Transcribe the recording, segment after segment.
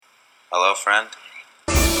Hello, friend.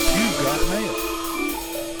 You've got mail.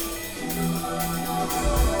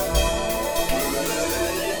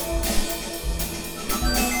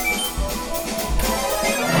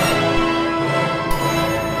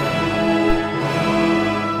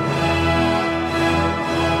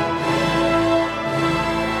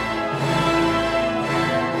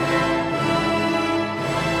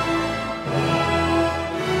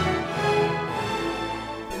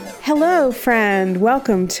 Hello, friend.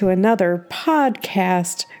 Welcome to another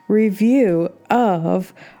podcast review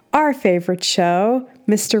of our favorite show,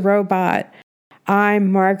 Mr. Robot.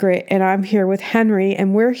 I'm Margaret, and I'm here with Henry,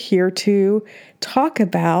 and we're here to talk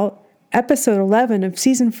about episode 11 of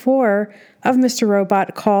season 4 of Mr.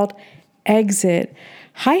 Robot called Exit.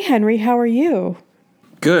 Hi, Henry. How are you?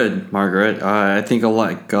 Good, Margaret. I think a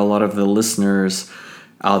lot of the listeners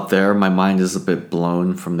out there, my mind is a bit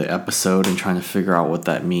blown from the episode and trying to figure out what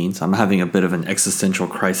that means. I'm having a bit of an existential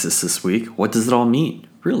crisis this week. What does it all mean?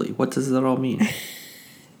 Really, what does it all mean?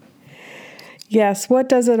 Yes, what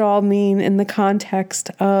does it all mean in the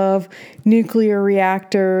context of nuclear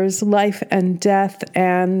reactors, life and death,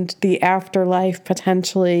 and the afterlife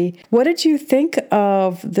potentially? What did you think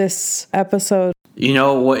of this episode? You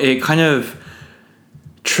know, it kind of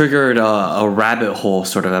triggered a rabbit hole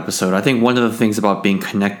sort of episode. I think one of the things about being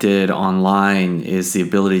connected online is the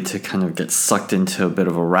ability to kind of get sucked into a bit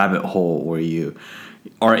of a rabbit hole where you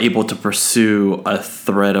are able to pursue a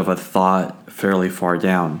thread of a thought fairly far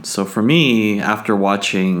down. So for me, after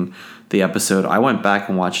watching the episode, I went back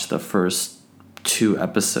and watched the first 2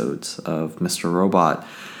 episodes of Mr. Robot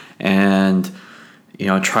and, you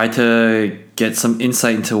know, tried to get some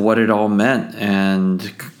insight into what it all meant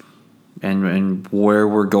and where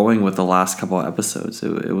we're going with the last couple of episodes.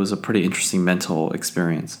 It was a pretty interesting mental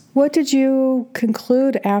experience. What did you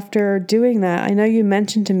conclude after doing that? I know you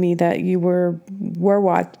mentioned to me that you were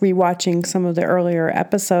rewatching some of the earlier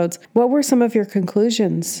episodes. What were some of your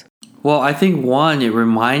conclusions? Well, I think one, it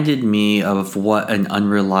reminded me of what an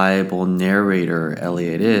unreliable narrator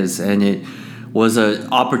Elliot is, and it was an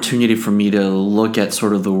opportunity for me to look at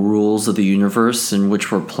sort of the rules of the universe in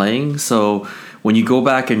which we're playing. So when you go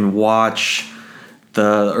back and watch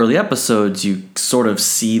the early episodes, you sort of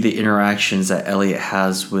see the interactions that Elliot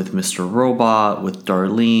has with Mr. Robot, with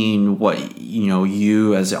Darlene, what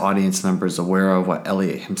you as the audience member is aware of, what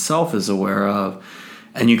Elliot himself is aware of,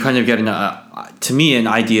 and you kind of get to me an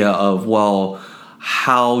idea of, well,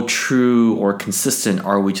 how true or consistent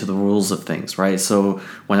are we to the rules of things, right? So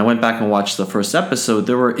when I went back and watched the first episode,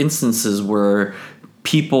 there were instances where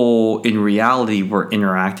people in reality were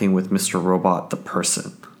interacting with Mr. Robot, the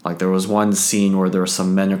person. Like there was one scene where there were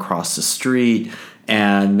some men across the street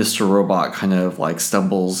and Mr. Robot kind of like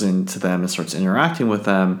stumbles into them and starts interacting with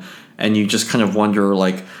them. And you just kind of wonder,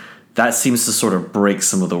 like, that seems to sort of break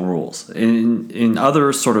some of the rules. In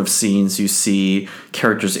other sort of scenes, you see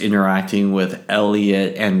characters interacting with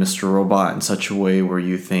Elliot and Mr. Robot in such a way where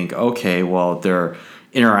you think, okay, well, they're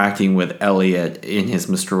interacting with Elliot in his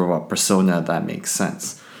Mr. Robot persona. That makes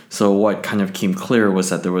sense. So what kind of came clear was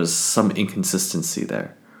that there was some inconsistency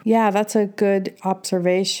there. Yeah, that's a good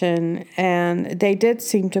observation. And they did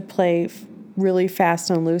seem to play really fast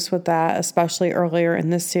and loose with that, especially earlier in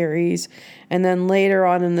this series. And then later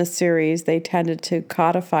on in the series, they tended to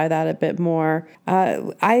codify that a bit more.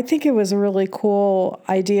 I think it was a really cool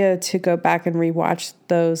idea to go back and rewatch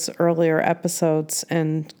those earlier episodes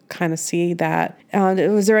and kind of see that.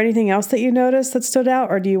 Was there anything else that you noticed that stood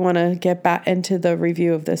out, or do you want to get back into the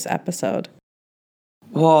review of this episode?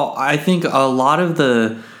 Well, I think a lot of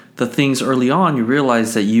the things early on, you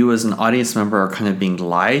realize that you as an audience member are kind of being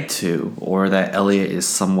lied to, or that Elliot is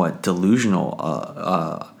somewhat delusional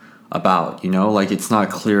about, like it's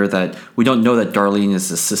not clear that we don't know that Darlene is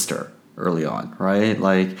his sister early on, right?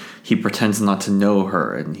 Like he pretends not to know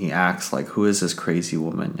her and he acts like, who is this crazy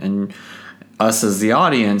woman? And us as the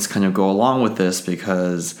audience kind of go along with this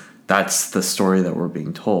because that's the story that we're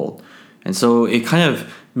being told. And so it kind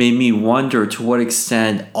of made me wonder to what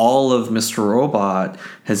extent all of Mr. Robot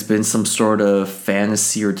has been some sort of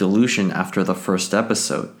fantasy or delusion after the first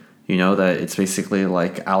episode. That it's basically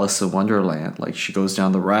like Alice in Wonderland. Like she goes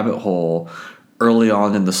down the rabbit hole early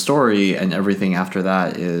on in the story and everything after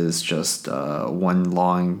that is just one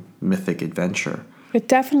long mythic adventure. It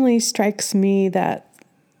definitely strikes me that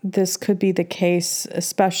this could be the case,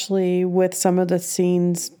 especially with some of the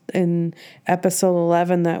scenes in episode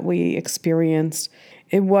 11 that we experienced.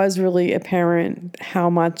 It was really apparent how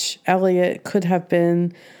much Elliot could have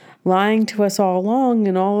been lying to us all along,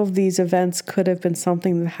 and all of these events could have been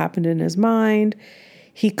something that happened in his mind.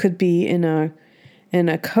 He could be in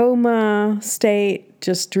a coma state,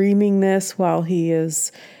 just dreaming this while he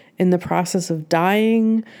is in the process of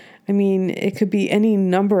dying. I mean, it could be any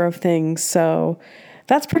number of things. So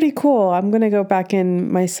that's pretty cool. I'm going to go back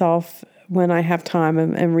in myself when I have time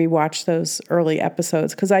and rewatch those early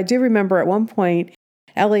episodes. Because I do remember at one point,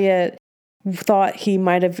 Elliot thought he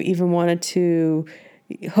might have even wanted to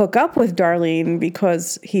hook up with Darlene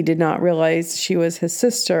because he did not realize she was his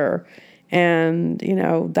sister. And, you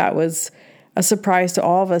know, that was a surprise to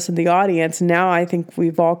all of us in the audience. Now I think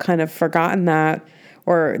we've all kind of forgotten that,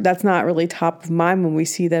 or that's not really top of mind when we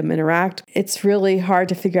see them interact. It's really hard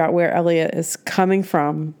to figure out where Elliot is coming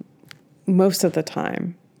from most of the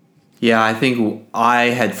time. Yeah, I think I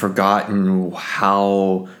had forgotten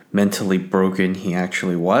how mentally broken he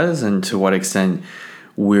actually was, and to what extent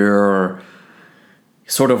we're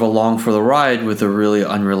sort of along for the ride with a really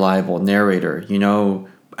unreliable narrator. You know,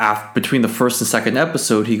 between the first and second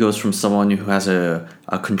episode, he goes from someone who has a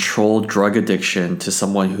controlled drug addiction to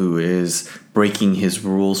someone who is breaking his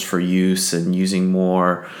rules for use and using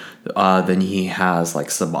more than he has like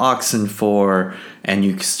Suboxone for. And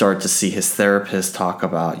you start to see his therapist talk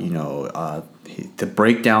about, you know, the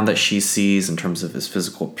breakdown that she sees in terms of his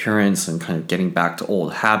physical appearance and kind of getting back to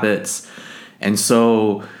old habits. And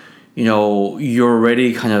so, you know, you're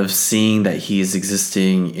already kind of seeing that he's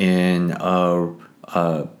existing in a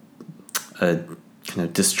kind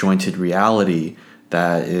of disjointed reality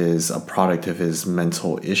that is a product of his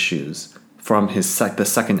mental issues from his the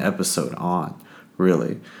second episode on,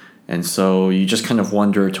 really. And so you just kind of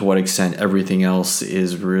wonder to what extent everything else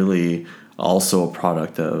is really also a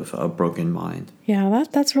product of a broken mind. Yeah,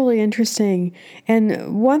 that's really interesting.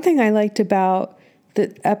 And one thing I liked about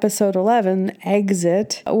the episode 11,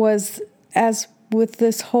 Exit, was as with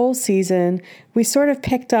this whole season, we sort of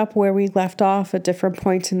picked up where we left off at different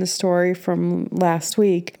points in the story from last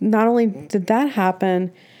week. Not only did that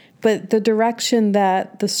happen, but the direction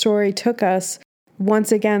that the story took us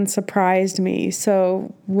once again surprised me.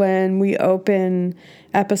 So when we open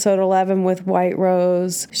episode 11 with White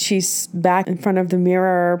Rose, she's back in front of the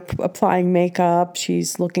mirror applying makeup.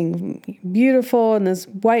 She's looking beautiful in this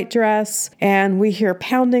white dress, and we hear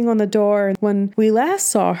pounding on the door. When we last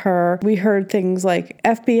saw her, we heard things like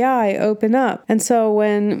FBI open up. And so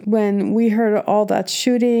when we heard all that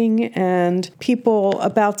shooting and people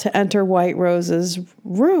about to enter White Rose's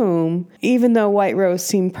room, even though White Rose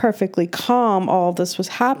seemed perfectly calm, all this was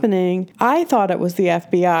happening, I thought it was the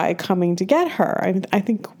FBI coming to get her. I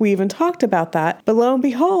think we even talked about that. But lo and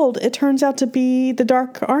behold, it turns out to be the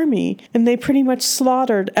Dark Army, and they pretty much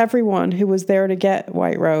slaughtered everyone who was there to get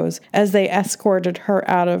White Rose as they escorted her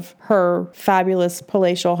out of her fabulous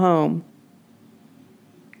palatial home.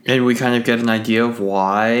 And we kind of get an idea of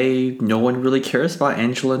why no one really cares about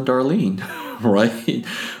Angela and Darlene,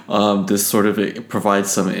 right? This sort of provides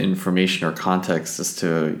some information or context as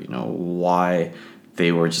to, you know, why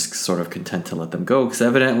they were just sort of content to let them go, because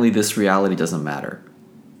evidently this reality doesn't matter.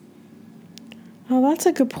 Oh, that's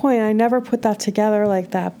a good point. I never put that together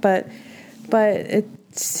like that, but it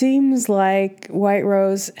seems like White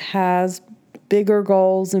Rose has bigger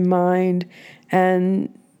goals in mind,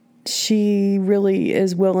 and she really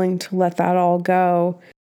is willing to let that all go.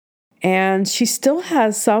 And she still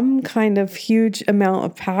has some kind of huge amount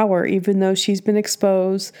of power, even though she's been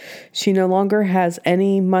exposed. She no longer has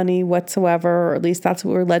any money whatsoever, or at least that's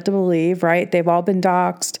what we're led to believe, right? They've all been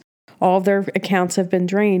doxxed. All of their accounts have been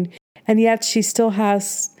drained. And yet she still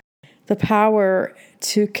has the power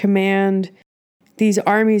to command these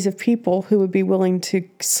armies of people who would be willing to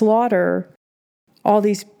slaughter all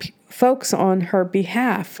these folks on her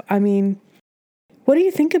behalf. I mean, what do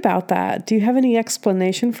you think about that? Do you have any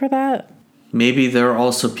explanation for that? Maybe there are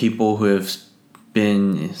also people who have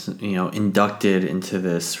been, you know, inducted into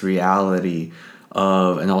this reality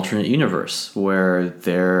of an alternate universe where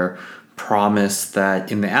they're promised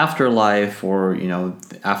that in the afterlife, or, you know,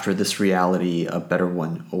 after this reality, a better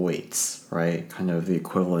one awaits, right? Kind of the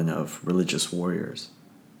equivalent of religious warriors.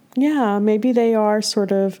 Yeah, maybe they are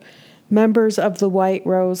sort of members of the White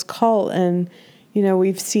Rose cult. And, you know,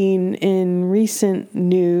 we've seen in recent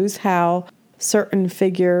news how certain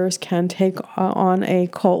figures can take on a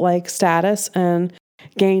cult-like status and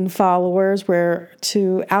gain followers, where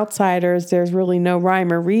to outsiders there's really no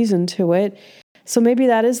rhyme or reason to it. So maybe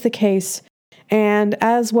that is the case. And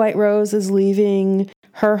as White Rose is leaving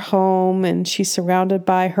her home and she's surrounded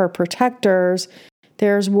by her protectors,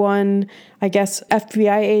 there's one, I guess,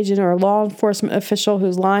 FBI agent or law enforcement official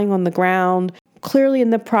who's lying on the ground, clearly in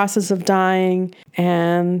the process of dying.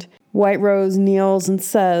 And White Rose kneels and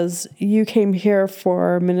says, "You came here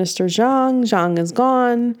for Minister Zhang. Zhang is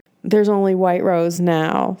gone. there's only White Rose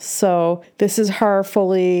now. So this is her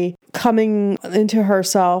fully coming into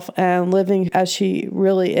herself and living as she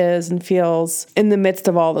really is and feels in the midst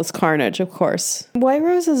of all this carnage, of course. White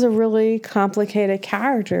Rose is a really complicated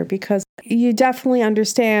character because you definitely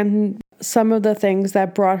understand some of the things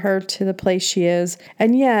that brought her to the place she is.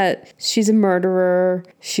 And yet she's a murderer.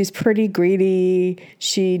 She's pretty greedy.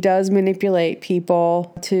 She does manipulate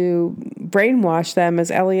people to brainwash them,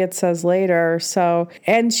 as Elliot says later.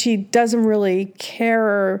 And she doesn't really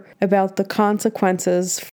care about the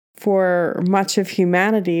consequences for much of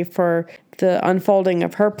humanity, for the unfolding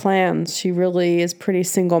of her plans. She really is pretty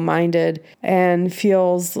single-minded and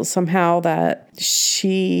feels somehow that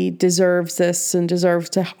she deserves this and deserves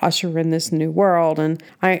to usher in this new world. And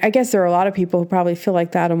I guess there are a lot of people who probably feel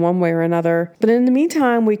like that in one way or another. But in the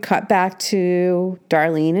meantime, we cut back to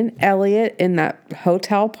Darlene and Elliot in that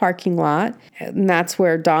hotel parking lot. And that's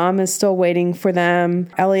where Dom is still waiting for them.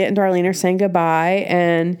 Elliot and Darlene are saying goodbye.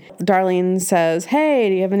 And Darlene says, "Hey,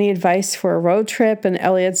 do you have any advice for a road trip?" And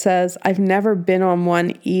Elliot says, "I've never been on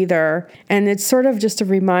one either." And it's sort of just a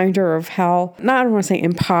reminder of how, I don't want to say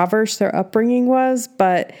impoverished their upbringing was,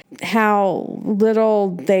 but how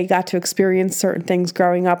little they got to experience certain things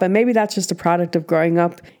growing up. And maybe that's just a product of growing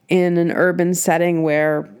up in an urban setting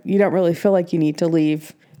where you don't really feel like you need to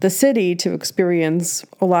leave the city to experience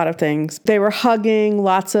a lot of things. They were hugging,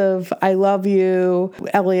 lots of "I love you."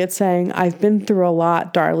 Elliot saying, "I've been through a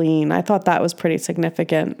lot, Darlene." I thought that was pretty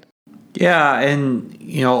significant. Yeah, and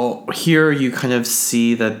here you kind of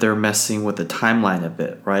see that they're messing with the timeline a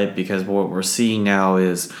bit, right? Because what we're seeing now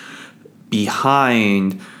is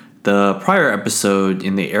behind the prior episode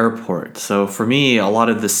in the airport. So for me, a lot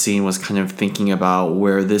of this scene was kind of thinking about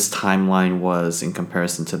where this timeline was in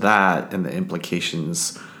comparison to that and the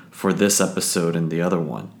implications for this episode and the other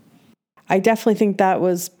one. I definitely think that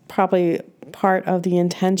was probably part of the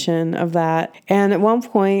intention of that. And at one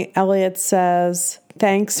point, Elliot says,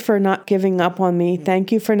 "Thanks for not giving up on me.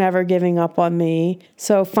 Thank you for never giving up on me."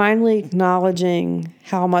 So finally acknowledging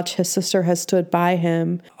how much his sister has stood by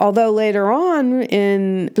him. Although later on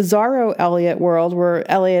in Bizarro Elliot world, where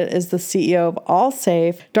Elliot is the CEO of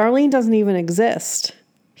Allsafe, Darlene doesn't even exist.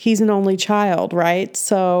 He's an only child, right?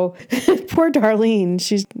 So poor Darlene,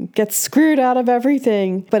 she gets screwed out of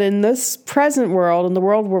everything. But in this present world, in the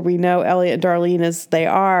world where we know Elliot and Darlene as they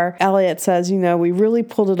are, Elliot says, "We really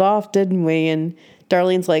pulled it off, didn't we?" And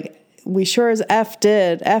Darlene's like, "We sure as F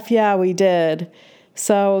did. F yeah, we did."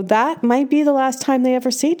 So that might be the last time they ever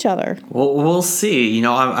see each other. Well, we'll see.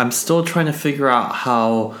 I'm still trying to figure out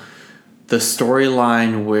how the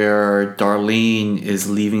storyline where Darlene is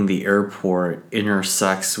leaving the airport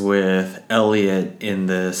intersects with Elliot in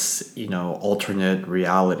this, alternate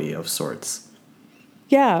reality of sorts.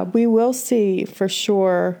 Yeah, we will see for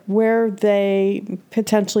sure where they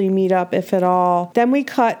potentially meet up, if at all. Then we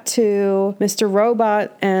cut to Mr.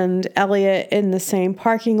 Robot and Elliot in the same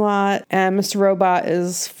parking lot, and Mr. Robot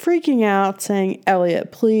is freaking out, saying,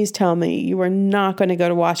 "Elliot, please tell me you are not going to go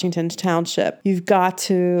to Washington Township. You've got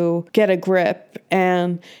to get a grip."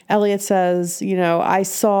 And Elliot says, "I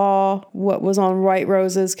saw what was on White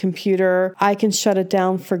Rose's computer. I can shut it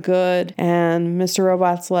down for good." And Mr.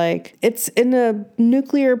 Robot's like, "It's in a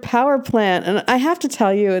nuclear power plant." And I have to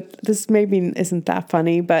tell you, this maybe isn't that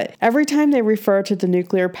funny, but every time they refer to the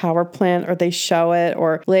nuclear power plant or they show it,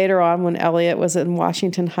 or later on when Elliot was in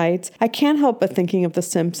Washington Heights, I can't help but thinking of The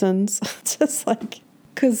Simpsons. Just like,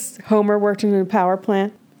 because Homer worked in a power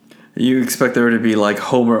plant. You expect there to be like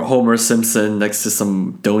Homer Simpson next to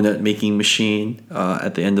some donut making machine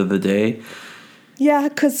at the end of the day. Yeah,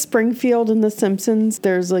 because Springfield in The Simpsons,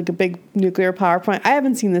 there's like a big nuclear power plant. I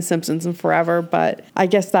haven't seen The Simpsons in forever, but I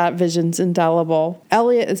guess that vision's indelible.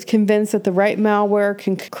 Elliot is convinced that the right malware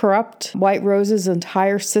can corrupt White Rose's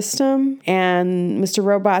entire system. And Mr.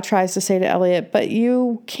 Robot tries to say to Elliot, "But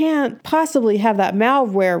you can't possibly have that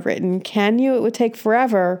malware written, can you? It would take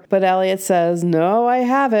forever." But Elliot says, "No, I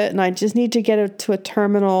have it, and I just need to get it to a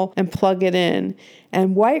terminal and plug it in."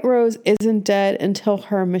 And White Rose isn't dead until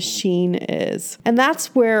her machine is. And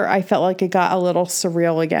that's where I felt like it got a little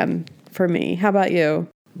surreal again for me. How about you?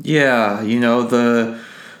 Yeah, the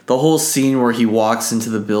whole scene where he walks into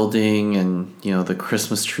the building and, the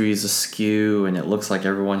Christmas tree is askew and it looks like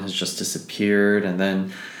everyone has just disappeared, and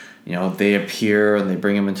then, they appear and they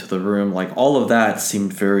bring him into the room. Like, all of that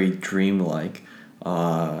seemed very dreamlike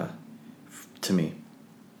to me.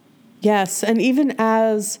 Yes, and even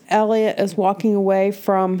as Elliot is walking away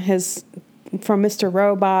from Mr.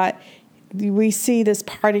 Robot, we see this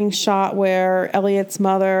parting shot where Elliot's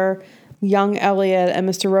mother young Elliot and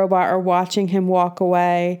Mr. Robot are watching him walk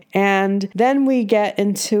away. And then we get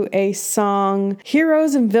into a song,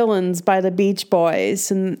 Heroes and Villains by the Beach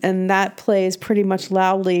Boys. And that plays pretty much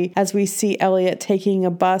loudly as we see Elliot taking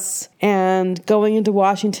a bus and going into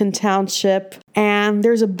Washington Township. And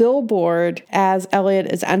there's a billboard as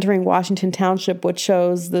Elliot is entering Washington Township, which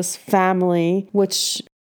shows this family, which,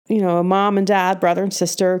 you know, a mom and dad, brother and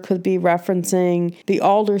sister, could be referencing the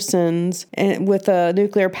Aldersons, and with a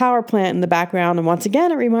nuclear power plant in the background. And once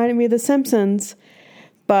again, it reminded me of The Simpsons.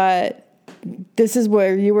 But this is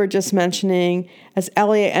where you were just mentioning, as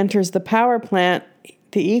Elliot enters the power plant,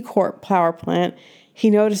 the E-Corp power plant, he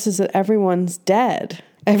notices that everyone's dead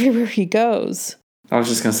everywhere he goes. I was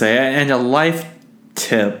just going to say, and a life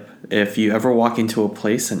tip, if you ever walk into a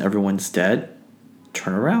place and everyone's dead,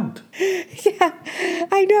 turn around. Yeah,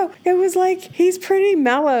 I know. It was like, he's pretty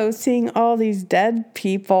mellow seeing all these dead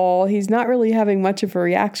people. He's not really having much of a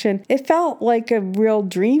reaction. It felt like a real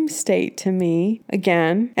dream state to me,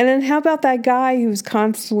 again. And then how about that guy who's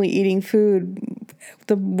constantly eating food?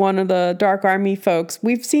 One of the Dark Army folks.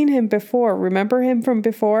 We've seen him before. Remember him from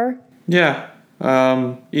before? Yeah.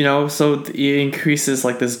 So it increases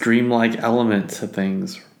like this dreamlike element to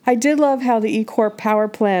things. I did love how the E-Corp power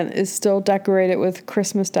plant is still decorated with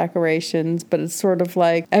Christmas decorations, but it's sort of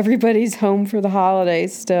like everybody's home for the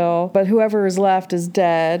holidays still, but whoever is left is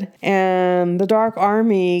dead. And the Dark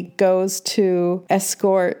Army goes to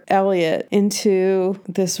escort Elliot into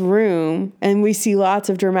this room, and we see lots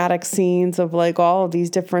of dramatic scenes of like all of these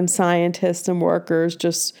different scientists and workers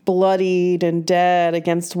just bloodied and dead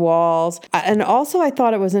against walls. And also I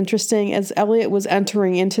thought it was interesting as Elliot was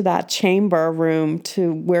entering into that chamber room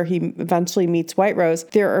to where he eventually meets White Rose,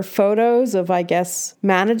 there are photos of, I guess,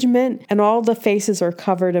 management, and all the faces are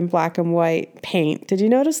covered in black and white paint. Did you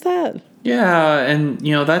notice that? Yeah, and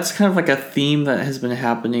that's kind of like a theme that has been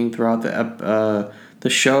happening throughout the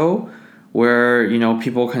show, where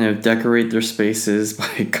people kind of decorate their spaces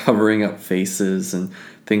by covering up faces and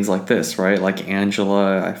things like this, right? Like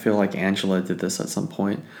Angela, I feel like Angela did this at some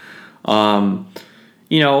point.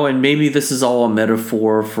 And maybe this is all a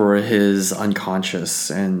metaphor for his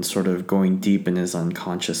unconscious and sort of going deep in his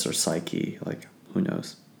unconscious or psyche. Like, who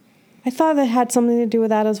knows? I thought that had something to do with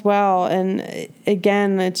that as well. And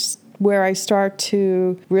again, it's where I start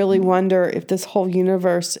to really wonder if this whole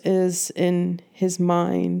universe is in his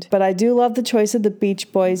mind. But I do love the choice of the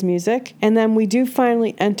Beach Boys music. And then we do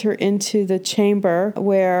finally enter into the chamber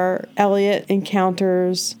where Elliot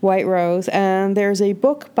encounters White Rose. And there's a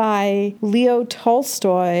book by Leo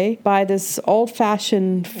Tolstoy by this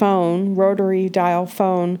old-fashioned phone, rotary dial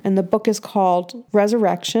phone. And the book is called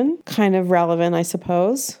Resurrection. Kind of relevant, I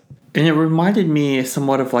suppose. And it reminded me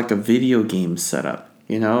somewhat of like a video game setup.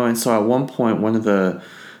 And so at one point, one of the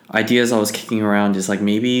ideas I was kicking around is like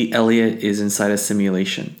maybe Elliot is inside a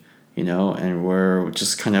simulation, and we're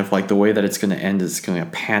just kind of like the way that it's going to end is going to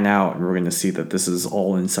pan out, and we're going to see that this is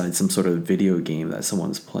all inside some sort of video game that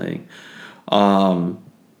someone's playing. Because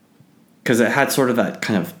it had sort of that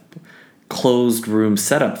kind of closed room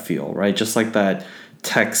setup feel, right? Just like that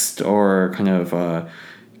text or kind of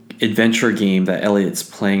adventure game that Elliot's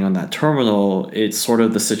playing on that terminal. It's sort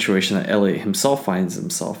of the situation that Elliot himself finds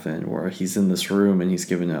himself in, where he's in this room and he's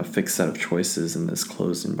given a fixed set of choices in this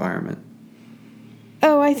closed environment.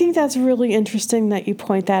 Oh, I think that's really interesting that you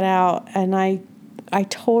point that out, and I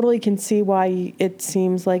totally can see why it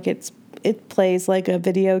seems like it plays like a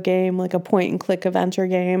video game, like a point and click adventure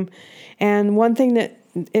game. And one thing that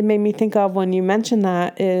it made me think of when you mentioned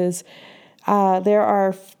that is there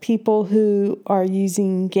are people who are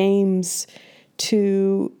using games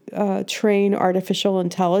to train artificial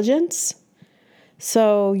intelligence.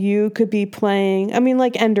 So you could be playing,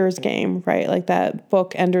 like Ender's Game, right? Like that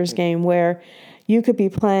book Ender's Game, where you could be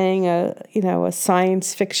playing a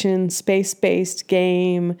science fiction space-based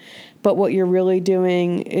game, but what you're really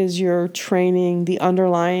doing is you're training the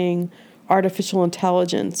underlying artificial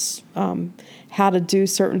intelligence, how to do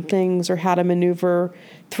certain things or how to maneuver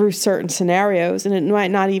through certain scenarios. And it might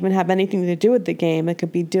not even have anything to do with the game. It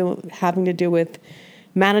could be having to do with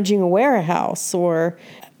managing a warehouse or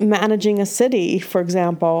managing a city, for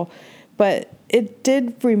example. But it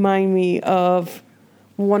did remind me of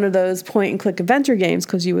one of those point-and-click adventure games,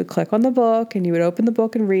 because you would click on the book and you would open the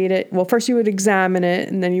book and read it. Well, first you would examine it,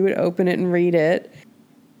 and then you would open it and read it.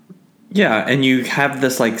 Yeah, and you have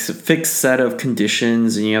this like fixed set of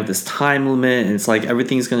conditions, and you have this time limit, and it's like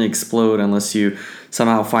everything's going to explode unless you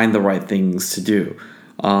somehow find the right things to do.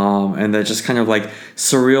 And that just kind of like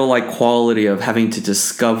surreal like quality of having to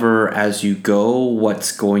discover as you go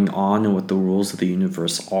what's going on and what the rules of the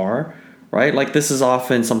universe are, right? Like this is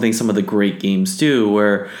often something some of the great games do,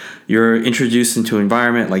 where you're introduced into an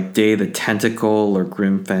environment like Day the Tentacle or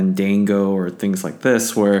Grim Fandango or things like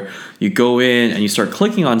this, where you go in and you start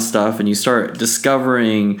clicking on stuff and you start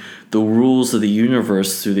discovering the rules of the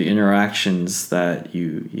universe through the interactions that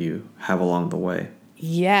you have along the way.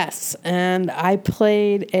 Yes, and I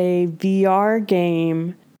played a VR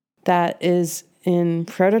game that is in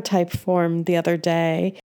prototype form the other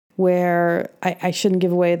day, where I shouldn't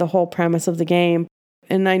give away the whole premise of the game.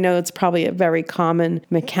 And I know it's probably a very common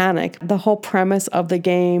mechanic. The whole premise of the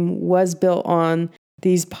game was built on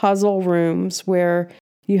these puzzle rooms where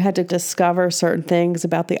you had to discover certain things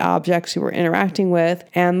about the objects you were interacting with.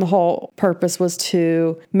 And the whole purpose was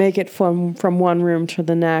to make it from one room to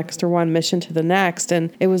the next or one mission to the next.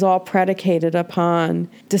 And it was all predicated upon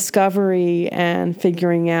discovery and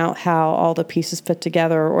figuring out how all the pieces fit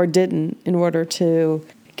together or didn't in order to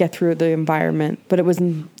get through the environment. But it was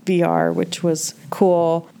in VR, which was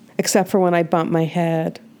cool, except for when I bumped my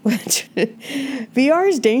head. Which VR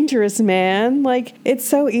is dangerous, man. Like, it's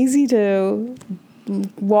so easy to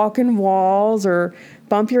walk in walls or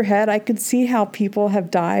bump your head. I could see how people have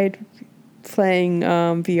died playing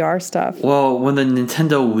VR stuff. Well, when the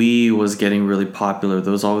Nintendo Wii was getting really popular,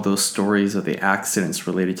 there was all those stories of the accidents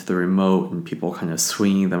related to the remote and people kind of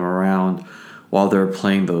swinging them around while they're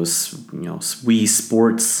playing those, Wii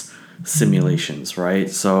Sports simulations, right?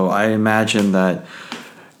 So I imagine that,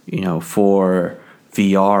 for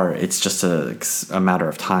VR, it's just a matter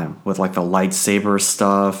of time with like the lightsaber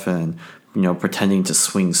stuff and, pretending to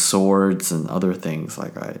swing swords and other things.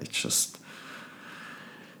 Like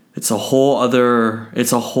it's a whole other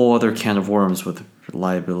can of worms with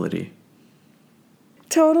reliability.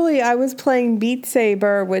 Totally. I was playing Beat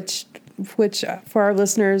Saber, which for our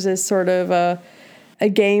listeners is sort of a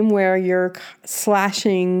game where you're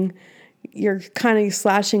kind of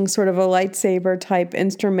slashing sort of a lightsaber type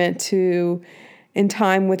instrument in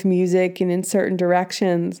time with music and in certain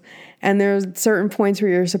directions. And there's certain points where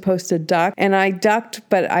you're supposed to duck. And I ducked,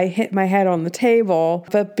 but I hit my head on the table.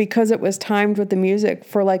 But because it was timed with the music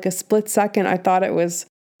for like a split second, I thought it was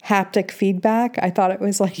haptic feedback. I thought it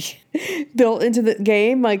was like built into the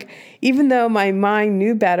game. Like, even though my mind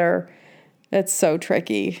knew better, it's so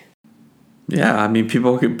tricky. Yeah, I mean,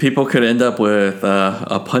 people could end up with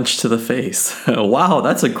a punch to the face. Wow,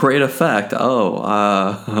 that's a great effect. Oh,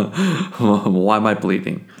 why am I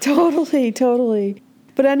bleeding? Totally.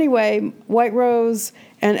 But anyway, White Rose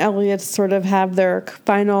and Elliot sort of have their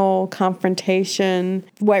final confrontation.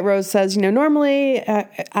 White Rose says, normally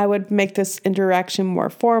I would make this interaction more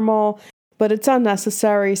formal, but it's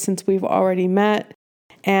unnecessary since we've already met.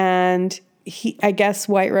 And I guess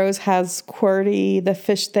White Rose has QWERTY, the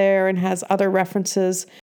fish there, and has other references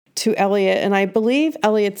to Elliot. And I believe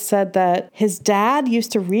Elliot said that his dad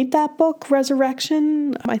used to read that book,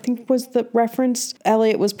 Resurrection, I think was the reference.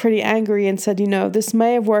 Elliot was pretty angry and said, this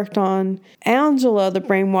may have worked on Angela, the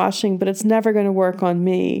brainwashing, but it's never going to work on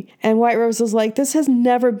me. And White Rose was like, this has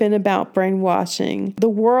never been about brainwashing. The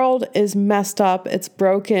world is messed up. It's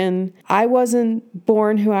broken. I wasn't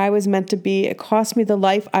born who I was meant to be. It cost me the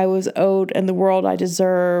life I was owed and the world I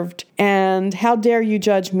deserved. And how dare you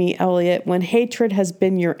judge me, Elliot, when hatred has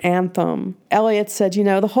been your anthem. Elliot said,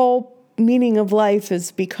 the whole meaning of life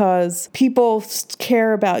is because people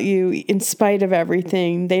care about you in spite of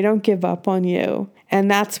everything. They don't give up on you. And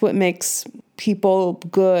that's what makes people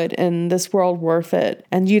good and this world worth it.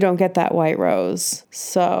 And you don't get that, White Rose.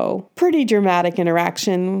 So, pretty dramatic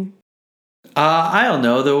interaction. I don't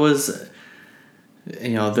know. There was,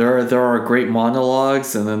 there are great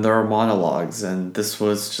monologues and then there are monologues. And this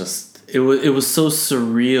was just, it was so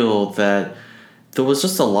surreal that there was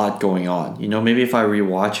just a lot going on. Maybe if I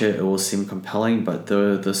rewatch it, it will seem compelling, but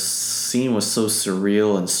the scene was so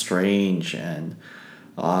surreal and strange and,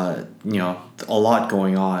 a lot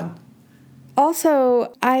going on.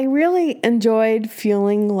 Also, I really enjoyed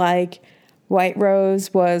feeling like White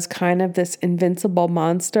Rose was kind of this invincible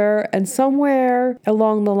monster, and somewhere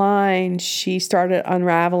along the line, she started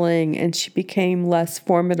unraveling and she became less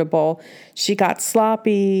formidable. She got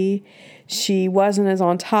sloppy. She wasn't as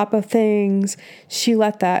on top of things. She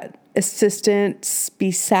let that assistant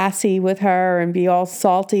be sassy with her and be all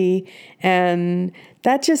salty. And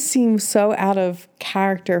that just seems so out of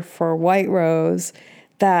character for White Rose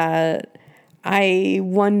that I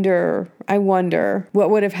wonder what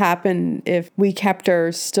would have happened if we kept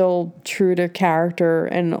her still true to character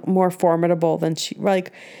and more formidable than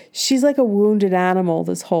she's like a wounded animal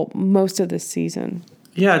most of this season.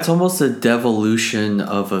 Yeah, it's almost a devolution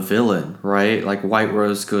of a villain, right? Like White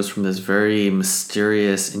Rose goes from this very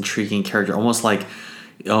mysterious, intriguing character, almost like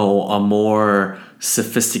a more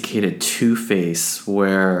sophisticated Two-Face,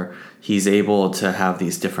 where he's able to have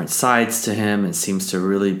these different sides to him and seems to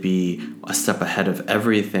really be a step ahead of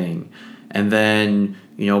everything. And then,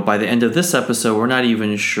 by the end of this episode, we're not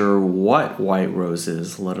even sure what White Rose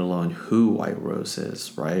is, let alone who White Rose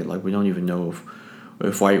is, right? Like, we don't even know if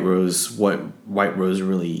what White Rose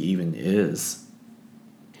really even is.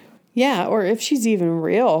 Yeah, or if she's even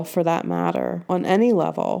real, for that matter, on any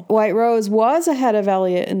level. White Rose was ahead of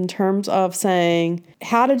Elliot in terms of saying,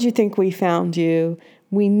 how did you think we found you?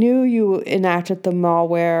 We knew you enacted the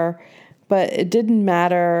malware, but it didn't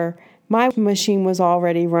matter. My machine was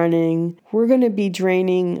already running. We're going to be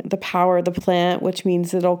draining the power of the plant, which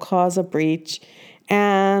means it'll cause a breach.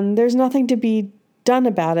 And there's nothing to be done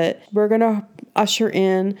about it. We're going to usher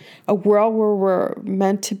in a world where we're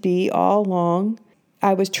meant to be all along.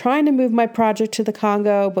 I was trying to move my project to the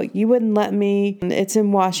Congo, but you wouldn't let me. It's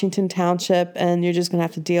in Washington Township, and you're just going to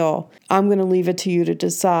have to deal. I'm going to leave it to you to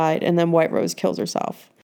decide. And then White Rose kills herself.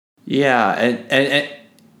 Yeah, and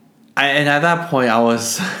at that point,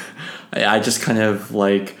 I just kind of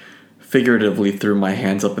like figuratively threw my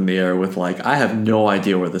hands up in the air with like, I have no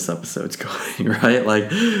idea where this episode's going, right?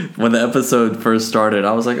 Like, when the episode first started,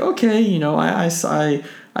 I was like, okay,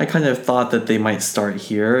 I kind of thought that they might start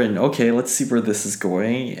here and okay, let's see where this is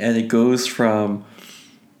going. And it goes from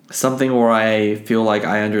something where I feel like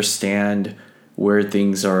I understand where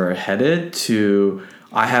things are headed to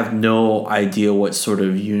I have no idea what sort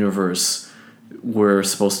of universe we're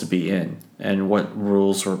supposed to be in and what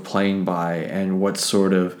rules we're playing by and what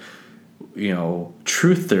sort of,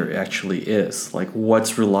 truth there actually is. Like,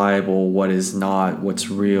 what's reliable, what is not, what's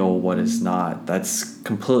real, what is not. That's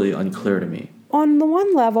completely unclear to me. On the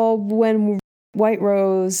one level, when White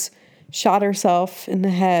Rose shot herself in the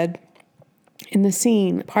head in the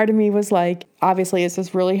scene, part of me was like, obviously, is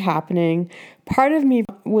this really happening? Part of me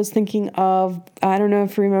was thinking of, I don't know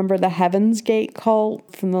if you remember the Heaven's Gate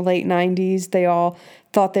cult from the late 90s. They all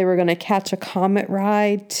thought they were going to catch a comet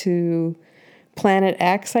ride to Planet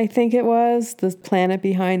X, I think it was, the planet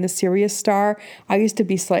behind the Sirius star. I used to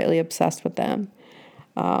be slightly obsessed with them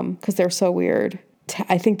because they're so weird.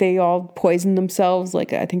 I think they all poisoned themselves.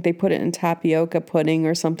 Like, I think they put it in tapioca pudding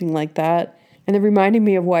or something like that. And it reminded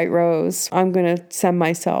me of White Rose. I'm going to send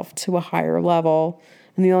myself to a higher level.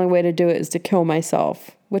 And the only way to do it is to kill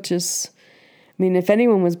myself, which is, if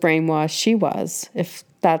anyone was brainwashed, she was, if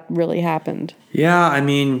that really happened. Yeah,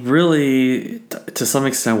 really, to some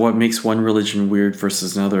extent, what makes one religion weird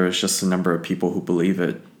versus another is just the number of people who believe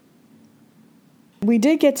it. We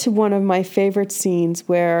did get to one of my favorite scenes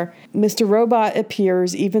where Mr. Robot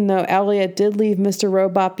appears, even though Elliot did leave Mr.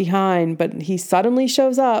 Robot behind, but he suddenly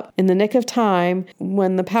shows up in the nick of time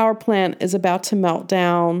when the power plant is about to melt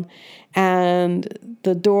down and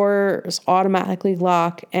the doors automatically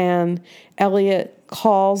lock and Elliot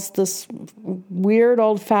calls this weird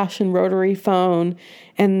old-fashioned rotary phone,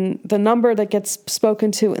 and the number that gets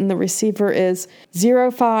spoken to in the receiver is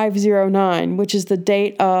 0509, which is the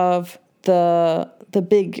date of the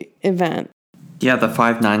big event. Yeah, the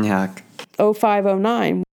 5/9 hack.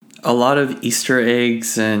 0509. A lot of Easter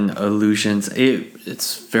eggs and allusions.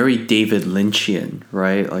 It's very David Lynchian,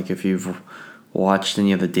 right? Like, if you've watched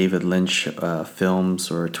any of the David Lynch films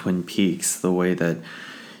or Twin Peaks, the way that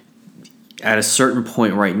at a certain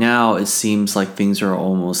point right now, it seems like things are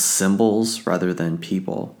almost symbols rather than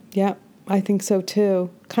people. Yeah, I think so too.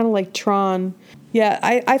 Kind of like Tron. Yeah,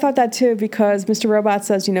 I thought that too, because Mr. Robot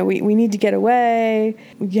says, we need to get away.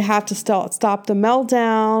 You have to stop the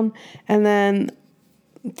meltdown. And then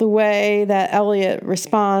the way that Elliot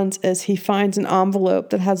responds is he finds an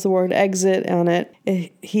envelope that has the word exit on it.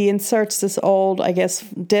 He inserts this old,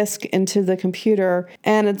 disc into the computer.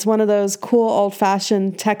 And it's one of those cool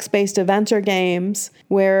old-fashioned text-based adventure games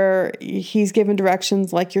where he's given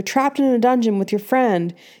directions like, you're trapped in a dungeon with your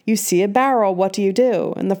friend. You see a barrel. What do you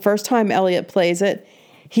do? And the first time Elliot plays it,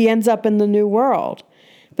 he ends up in the new world.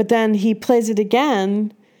 But then he plays it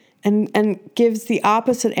again and gives the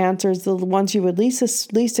opposite answers, the ones you would least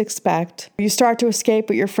expect. You start to escape,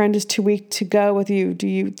 but your friend is too weak to go with you.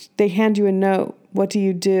 They hand you a note. What do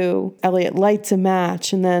you do? Elliot lights a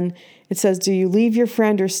match, and then it says, do you leave your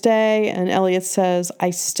friend or stay? And Elliot says,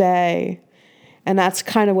 I stay. And that's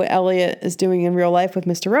kind of what Elliot is doing in real life with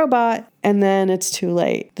Mr. Robot. And then it's too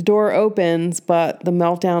late. The door opens, but the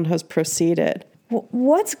meltdown has proceeded.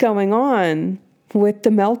 What's going on with the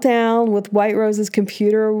meltdown, with White Rose's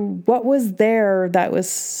computer? What was there that was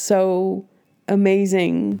so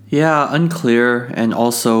amazing? Yeah, unclear. And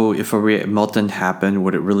also, if a meltdown happened,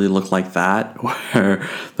 would it really look like that? Where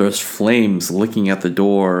there's flames licking at the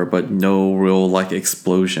door, but no real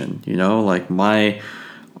explosion, Like, my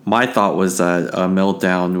thought was that a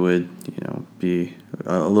meltdown would, be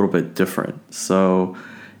a little bit different. So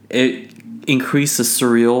it increased the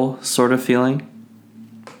surreal sort of feeling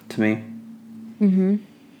to me. Mm-hmm.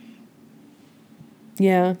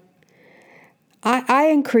 Yeah. I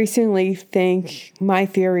increasingly think my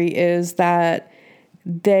theory is that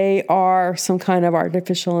they are some kind of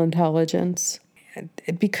artificial intelligence,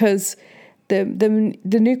 because the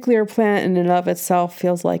nuclear plant in and of itself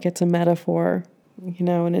feels like it's a metaphor,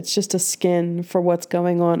 and it's just a skin for what's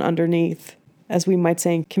going on underneath, as we might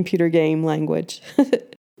say in computer game language.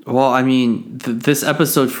 Well, I mean, this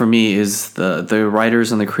episode for me is the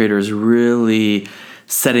writers and the creators really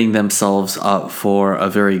setting themselves up for a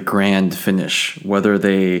very grand finish. Whether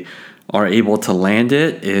they are able to land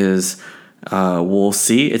it is, we'll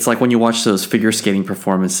see. It's like when you watch those figure skating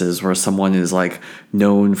performances where someone is like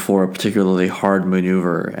known for a particularly hard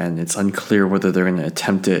maneuver and it's unclear whether they're going to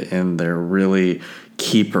attempt it in their really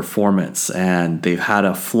key performance, and they've had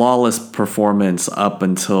a flawless performance up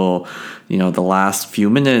until the last few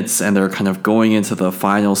minutes, and they're kind of going into the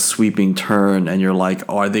final sweeping turn, and you're like,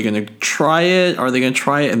 oh, are they going to try it? Are they going to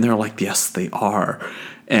try it? And they're like, yes, they are.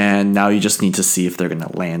 And now you just need to see if they're going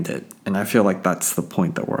to land it. And I feel like that's the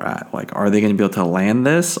point that we're at. Like, are they going to be able to land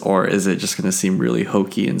this, or is it just going to seem really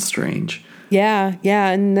hokey and strange? Yeah.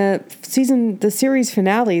 And the series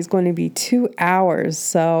finale is going to be 2 hours,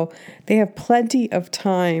 so they have plenty of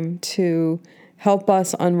time to help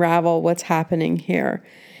us unravel what's happening here.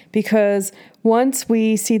 Because once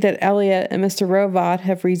we see that Elliot and Mr. Robot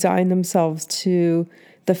have resigned themselves to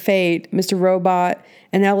the fate, Mr. Robot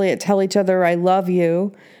and Elliot tell each other, "I love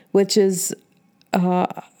you," which is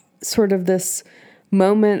sort of this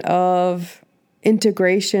moment of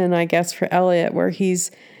integration, I guess, for Elliot, where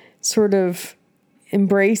he's sort of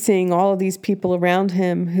embracing all of these people around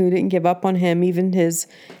him who didn't give up on him, even his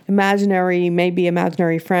maybe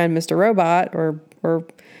imaginary friend, Mr. Robot, or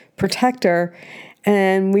protector.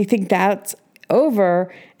 And we think that's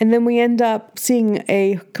over. And then we end up seeing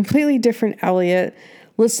a completely different Elliot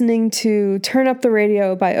listening to Turn Up the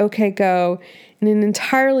Radio by OK Go in an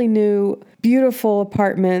entirely new, beautiful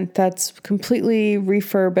apartment that's completely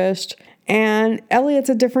refurbished. And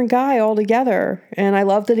Elliot's a different guy altogether. And I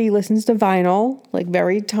love that he listens to vinyl, like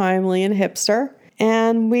very timely and hipster.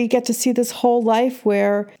 And we get to see this whole life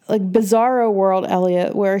where, like Bizarro World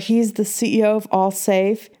Elliot, where he's the CEO of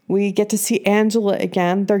AllSafe. We get to see Angela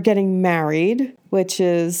again. They're getting married, which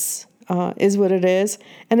is what it is.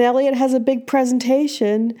 And Elliot has a big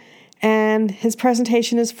presentation, and his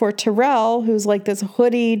presentation is for Terrell, who's like this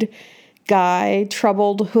troubled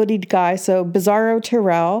hoodied guy. So Bizarro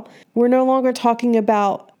Terrell. We're no longer talking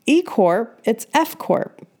about E Corp, it's F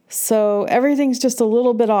Corp. So everything's just a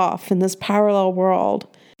little bit off in this parallel world.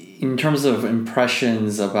 In terms of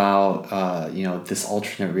impressions about this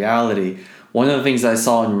alternate reality, one of the things I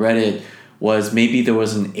saw on Reddit was maybe there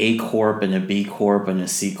was an A Corp and a B Corp and a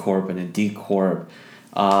C Corp and a D Corp,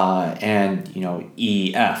 and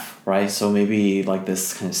EF, right? So maybe like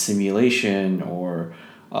this kind of simulation or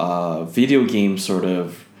video game sort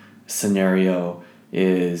of scenario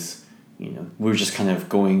is, we're just kind of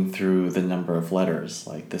going through the number of letters.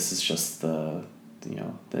 Like this is just the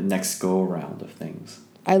next go around of things.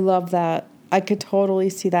 I love that. I could totally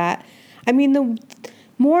see that. I mean, the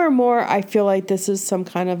more and more I feel like this is some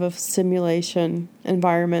kind of a simulation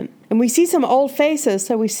environment. And we see some old faces.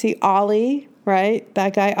 So we see Ollie, right?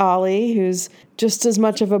 That guy Ollie, who's just as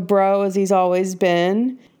much of a bro as he's always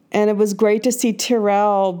been. And it was great to see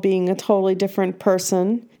Terrell being a totally different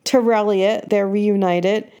person. Terrelliot, they're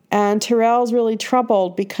reunited. And Terrell's really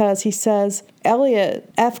troubled because he says,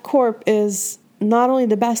 Elliot, F Corp is not only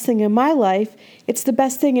the best thing in my life, it's the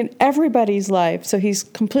best thing in everybody's life. So he's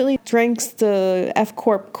completely drinks the F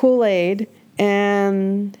Corp Kool-Aid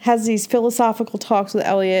and has these philosophical talks with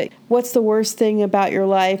Elliot. What's the worst thing about your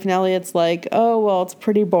life? And Elliot's like, oh, well, it's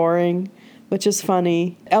pretty boring, which is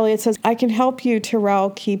funny. Elliot says, I can help you, Terrell,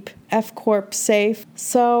 keep F Corp safe.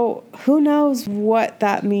 So who knows what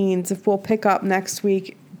that means if we'll pick up next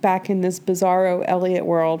week back in this bizarro Elliot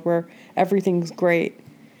world where everything's great.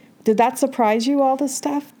 Did that surprise you, all this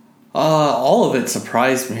stuff? All of it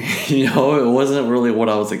surprised me. It wasn't really what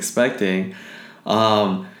I was expecting.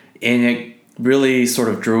 And it really sort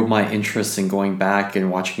of drove my interest in going back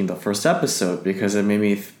and watching the first episode, because it made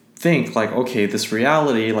me think like, okay, this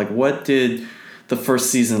reality, like what did the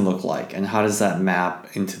first season look like and how does that map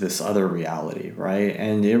into this other reality, right?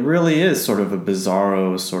 And it really is sort of a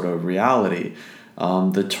bizarro sort of reality.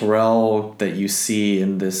 The Terrell that you see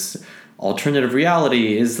in this alternative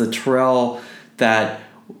reality is the Terrell that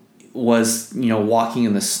was, walking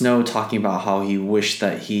in the snow talking about how he wished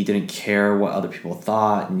that he didn't care what other people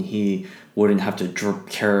thought and he wouldn't have to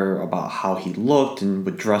care about how he looked and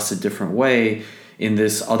would dress a different way. In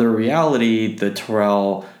this other reality, the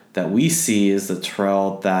Terrell that we see is the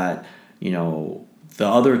Terrell that, the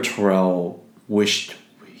other Terrell wished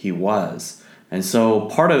he was. And so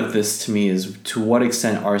part of this to me is, to what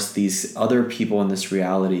extent are these other people in this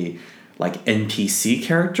reality like NPC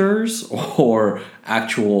characters or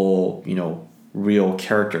actual, real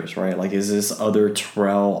characters, right? Like, is this other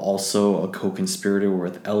Terrell also a co-conspirator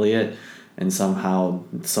with Elliot and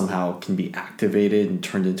somehow can be activated and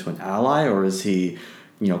turned into an ally, or is he,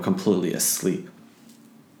 completely asleep?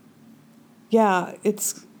 Yeah,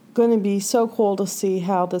 it's going to be so cool to see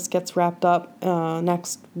how this gets wrapped up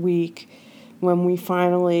next week, when we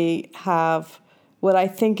finally have what I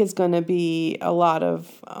think is going to be a lot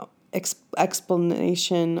of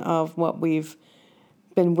explanation of what we've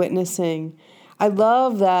been witnessing. I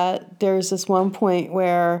love that there's this one point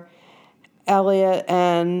where Elliot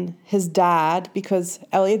and his dad, because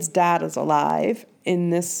Elliot's dad is alive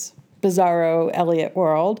in this bizarro Elliot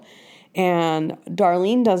world, and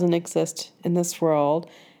Darlene doesn't exist in this world.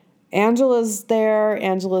 Angela's there.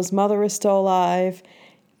 Angela's mother is still alive.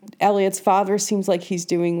 Elliot's father seems like he's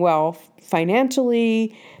doing well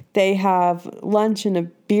financially. They have lunch and a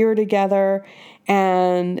beer together,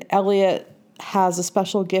 and Elliot has a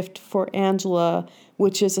special gift for Angela,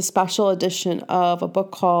 which is a special edition of a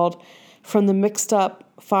book called From the Mixed Up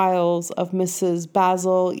Files of Mrs.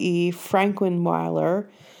 Basil E. Frankenweiler,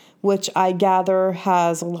 which I gather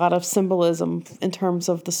has a lot of symbolism in terms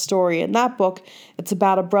of the story. In that book, it's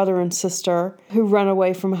about a brother and sister who run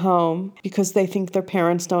away from home because they think their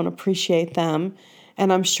parents don't appreciate them.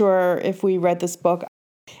 And I'm sure if we read this book,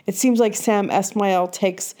 it seems like Sam Esmail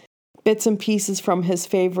takes bits and pieces from his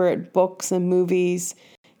favorite books and movies.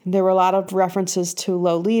 There were a lot of references to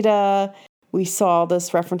Lolita. We saw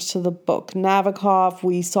this reference to the book Nabokov.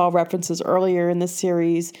 We saw references earlier in the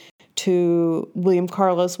series to William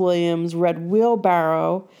Carlos Williams' Red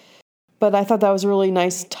Wheelbarrow. But I thought that was a really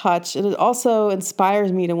nice touch. It also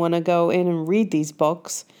inspires me to want to go in and read these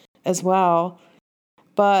books as well.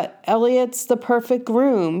 But Elliot's the perfect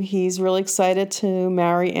groom. He's really excited to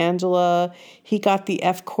marry Angela. He got the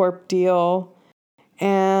F Corp deal.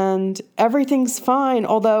 And everything's fine.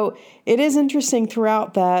 Although it is interesting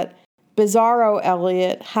throughout that Bizarro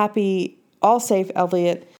Elliot, happy, all safe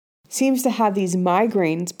Elliot, seems to have these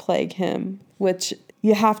migraines plague him, which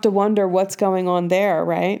you have to wonder what's going on there,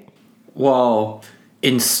 right? Well,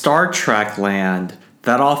 in Star Trek land,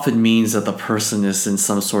 that often means that the person is in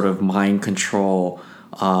some sort of mind control,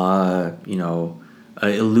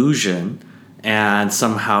 illusion, and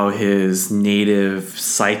somehow his native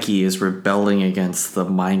psyche is rebelling against the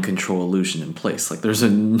mind control illusion in place. Like, there's a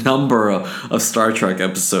number of Star Trek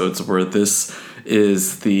episodes where this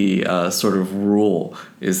is the sort of rule,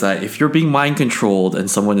 is that if you're being mind controlled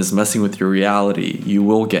and someone is messing with your reality, you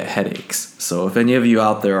will get headaches. So if any of you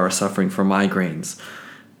out there are suffering from migraines,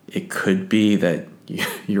 it could be that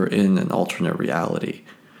you're in an alternate reality.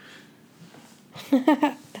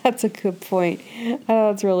 That's a good point.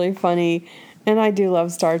 That's really funny. And I do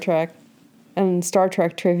love Star Trek and Star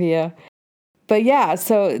Trek trivia. But yeah,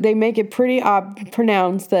 so they make it pretty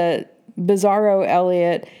pronounced that Bizarro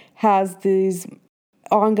Elliot has these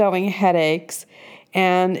ongoing headaches.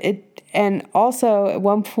 And also at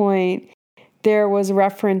one point there was a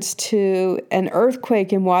reference to an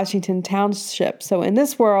earthquake in Washington Township. So in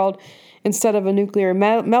this world, instead of a nuclear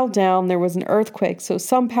meltdown, there was an earthquake. So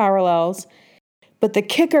some parallels. But the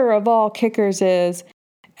kicker of all kickers is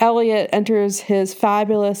Elliot enters his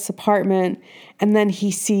fabulous apartment, and then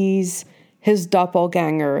he sees his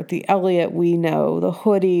doppelganger, the Elliot we know, the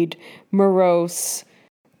hoodied, morose,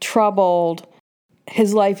 troubled.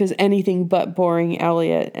 His life is anything but boring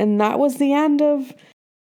Elliot. And that was the end of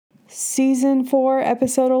Season 4,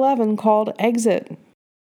 Episode 11, called Exit.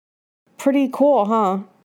 Pretty cool, huh?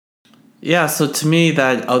 Yeah, so to me,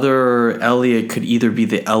 that other Elliot could either be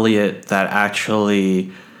the Elliot that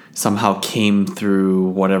actually somehow came through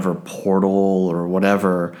whatever portal or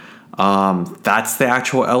whatever. That's the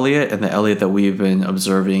actual Elliot, and the Elliot that we've been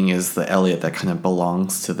observing is the Elliot that kind of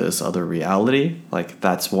belongs to this other reality. Like,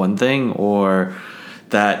 that's one thing. Or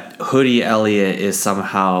that hoodie Elliot is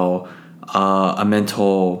somehow a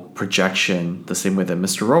mental projection, the same way that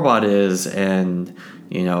Mr. Robot is, and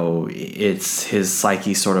it's his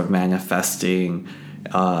psyche sort of manifesting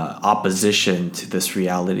opposition to this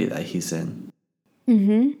reality that he's in.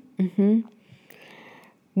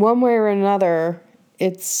 One way or another,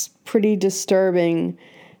 it's pretty disturbing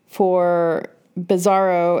for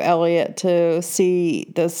Bizarro Elliot to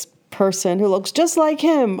see this person who looks just like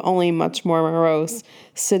him, only much more morose,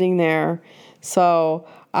 sitting there. So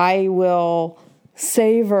I will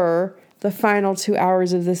savor the final 2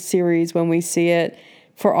 hours of this series when we see it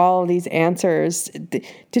for all of these answers.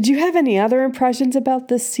 Did you have any other impressions about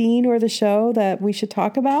this scene or the show that we should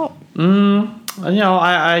talk about?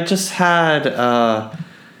 I just had,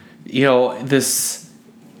 this.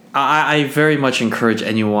 I very much encourage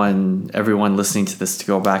everyone listening to this to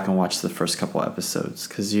go back and watch the first couple episodes,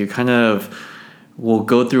 because you kind of will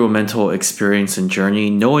go through a mental experience and journey,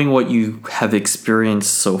 knowing what you have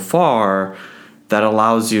experienced so far, that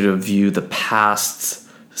allows you to view the past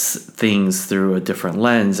things through a different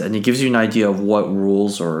lens, and it gives you an idea of what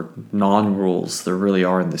rules or non-rules there really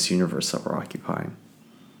are in this universe that we're occupying.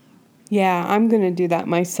 Yeah, I'm going to do that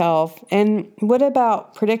myself. And what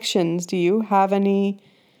about predictions? Do you have any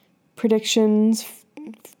predictions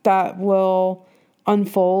that will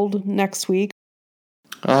unfold next week?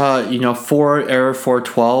 Error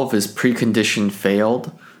 412 is precondition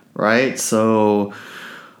failed, right? So,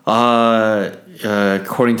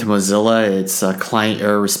 according to Mozilla, its client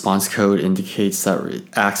error response code indicates that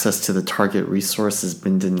access to the target resource has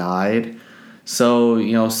been denied. So,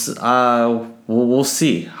 we'll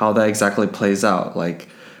see how that exactly plays out. Like,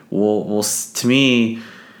 to me,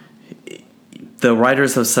 the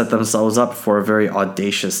writers have set themselves up for a very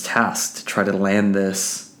audacious task to try to land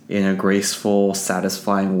this in a graceful,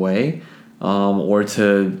 satisfying way, or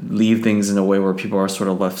to leave things in a way where people are sort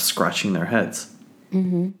of left scratching their heads.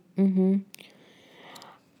 I'm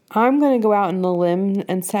going to go out on a limb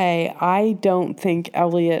and say I don't think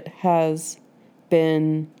Elliot has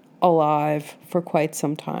been alive for quite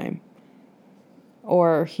some time.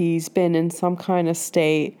 Or he's been in some kind of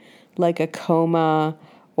state like a coma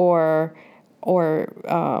or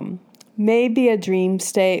maybe a dream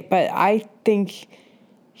state, but I think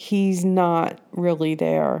he's not really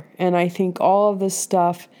there. And I think all of this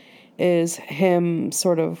stuff is him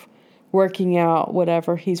sort of working out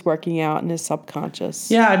whatever he's working out in his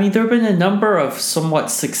subconscious. Yeah, I mean, there have been a number of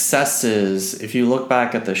somewhat successes, if you look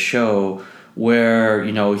back at the show, where,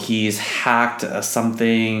 he's hacked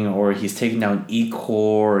something, or he's taken down eCore,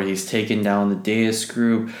 or he's taken down the Deus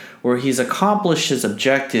group, where he's accomplished his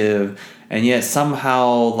objective, and yet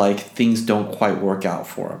somehow, things don't quite work out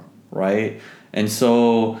for him, right? And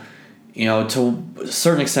so, to a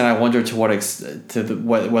certain extent, I wonder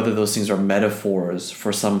whether those things are metaphors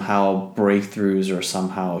for somehow breakthroughs, or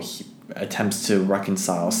somehow attempts to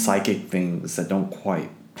reconcile psychic things that don't quite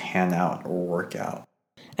pan out or work out.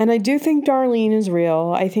 And I do think Darlene is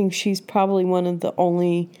real. I think she's probably one of the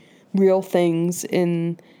only real things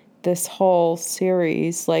in this whole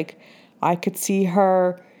series. I could see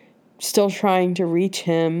her still trying to reach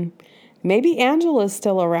him. Maybe Angela's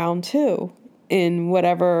still around too, in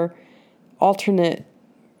whatever alternate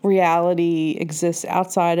reality exists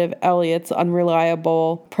outside of Elliot's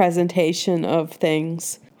unreliable presentation of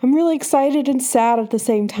things. I'm really excited and sad at the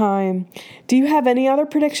same time. Do you have any other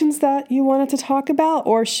predictions that you wanted to talk about,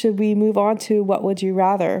 or should we move on to what would you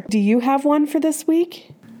rather? Do you have one for this week?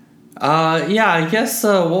 I guess,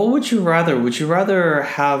 what would you rather? Would you rather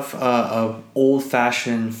have a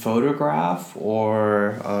old-fashioned photograph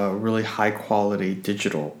or a really high-quality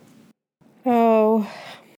digital? Oh,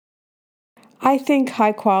 I think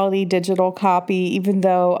high-quality digital copy, even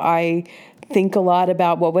though I think a lot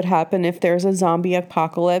about what would happen if there's a zombie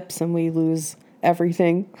apocalypse and we lose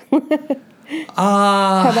everything.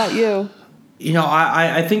 How about you?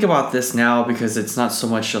 I think about this now because it's not so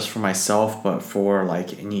much just for myself, but for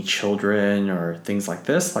any children or things like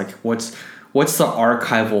this. What's the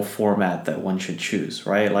archival format that one should choose,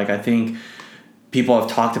 right? I think people have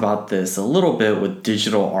talked about this a little bit with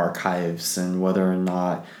digital archives and whether or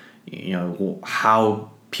not,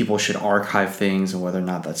 how people should archive things and whether or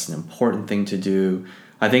not that's an important thing to do.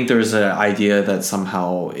 I think there's an idea that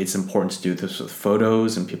somehow it's important to do this with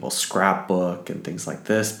photos and people scrapbook and things like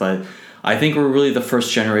this. But I think we're really the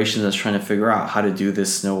first generation that's trying to figure out how to do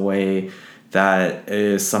this in a way that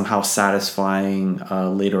is somehow satisfying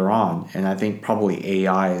later on. And I think probably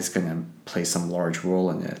AI is going to play some large role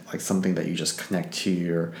in it, something that you just connect to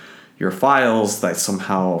your files that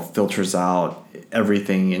somehow filters out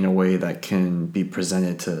everything in a way that can be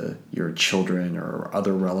presented to your children or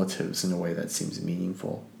other relatives in a way that seems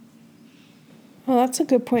meaningful. Well, that's a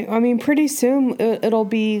good point. I mean, pretty soon it'll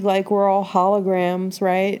be we're all holograms,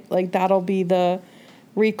 right? That'll be the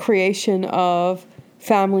recreation of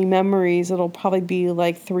family memories. It'll probably be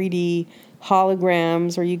 3D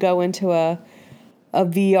holograms, or you go into a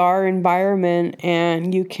VR environment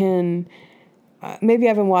and you can... maybe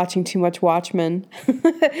I've been watching too much Watchmen,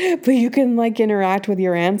 but you can interact with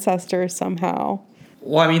your ancestors somehow.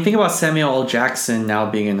 Well, I mean, think about Samuel L. Jackson now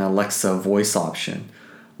being an Alexa voice option,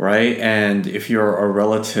 right? And if you're a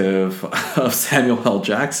relative of Samuel L.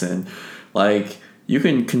 Jackson, like you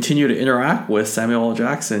can continue to interact with Samuel L.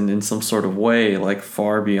 Jackson in some sort of way, like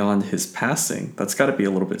far beyond his passing. That's got to be a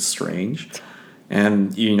little bit strange.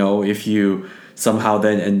 And, you know, if you somehow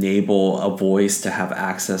then enable a voice to have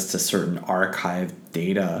access to certain archived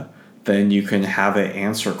data, then you can have it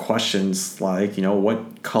answer questions like, you know, what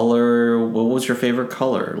was your favorite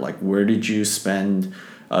color? Like, where did you spend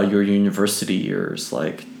your university years?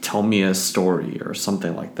 Like, tell me a story or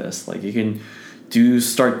something like this. Like, you can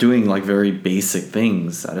start doing like very basic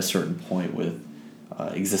things at a certain point with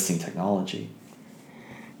existing technology.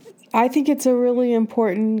 I think it's a really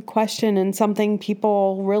important question and something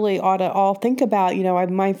people really ought to all think about. You know,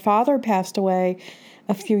 my father passed away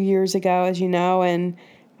a few years ago, as you know, and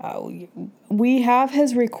we have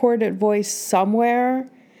his recorded voice somewhere.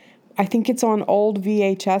 I think it's on old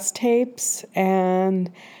VHS tapes, and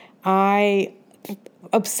I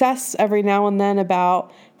obsess every now and then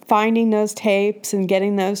about finding those tapes and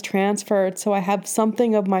getting those transferred so I have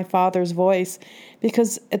something of my father's voice,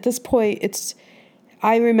 because at this point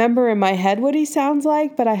I remember in my head what he sounds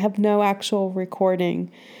like, but I have no actual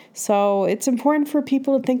recording. So it's important for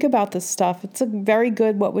people to think about this stuff. It's a very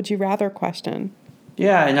good what would you rather question.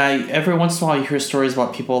 Yeah, and every once in a while you hear stories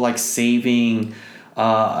about people like saving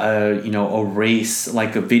a race,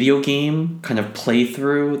 like a video game kind of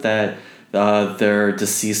playthrough that their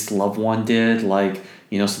deceased loved one did, like,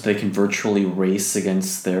 you know, so they can virtually race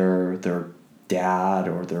against their dad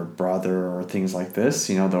or their brother or things like this.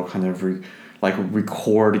 You know, they'll kind of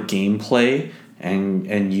record gameplay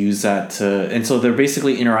and use that and so they're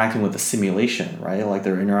basically interacting with a simulation, right? Like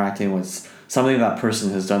they're interacting with something that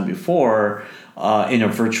person has done before in a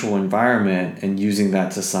virtual environment and using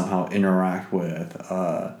that to somehow interact with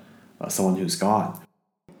someone who's gone.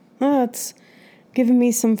 Oh, it's giving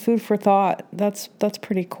me some food for thought. That's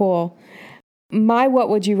pretty cool. My what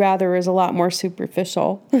would you rather is a lot more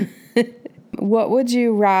superficial. What would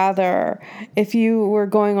you rather if you were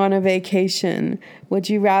going on a vacation? Would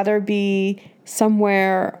you rather be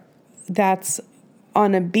somewhere that's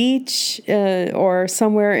on a beach or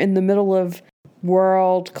somewhere in the middle of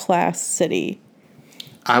world-class city?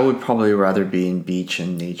 I would probably rather be in beach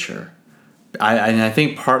and nature. I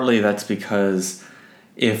think partly that's because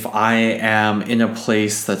if I am in a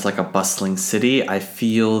place that's like a bustling city, I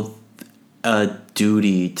feel a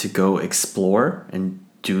duty to go explore and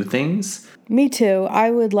do things. Me too.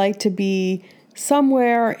 I would like to be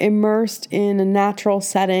somewhere immersed in a natural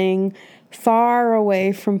setting, far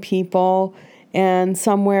away from people, and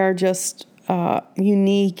somewhere just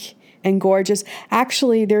unique and gorgeous.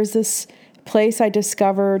 Actually, there's this place I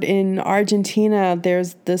discovered in Argentina.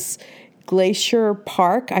 There's this glacier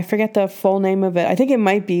park. I forget the full name of it. I think it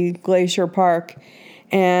might be Glacier Park.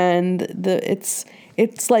 And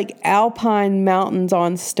it's like alpine mountains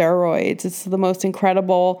on steroids. It's the most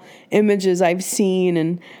incredible images I've seen.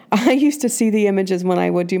 And I used to see the images when I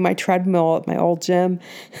would do my treadmill at my old gym.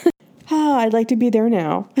 I'd like to be there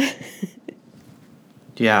now.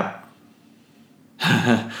 Yeah.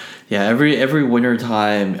 Yeah, every winter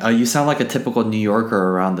time, you sound like a typical New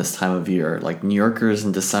Yorker around this time of year. Like New Yorkers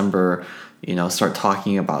in December, you know, start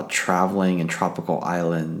talking about traveling in tropical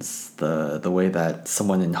islands, the way that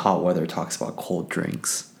someone in hot weather talks about cold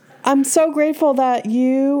drinks. I'm so grateful that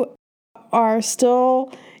you are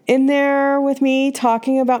still in there with me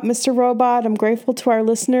talking about Mr. Robot. I'm grateful to our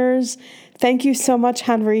listeners. Thank you so much,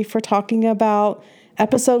 Henry, for talking about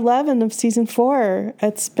episode 11 of season 4.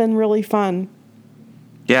 It's been really fun.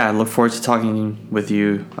 Yeah, I look forward to talking with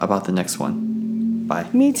you about the next one. Bye.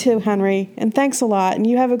 Me too, Henry. And thanks a lot. And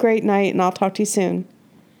you have a great night, and I'll talk to you soon.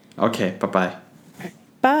 Okay, bye-bye.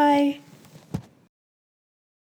 Bye.